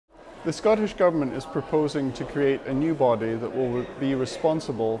The Scottish Government is proposing to create a new body that will be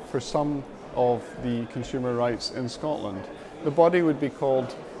responsible for some of the consumer rights in Scotland. The body would be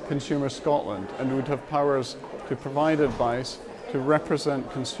called Consumer Scotland and would have powers to provide advice, to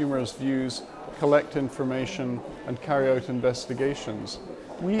represent consumers' views, collect information and carry out investigations.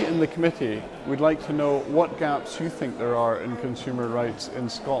 We in the committee would like to know what gaps you think there are in consumer rights in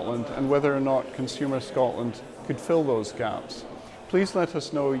Scotland and whether or not Consumer Scotland could fill those gaps. Please let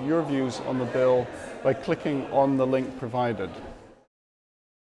us know your views on the bill by clicking on the link provided.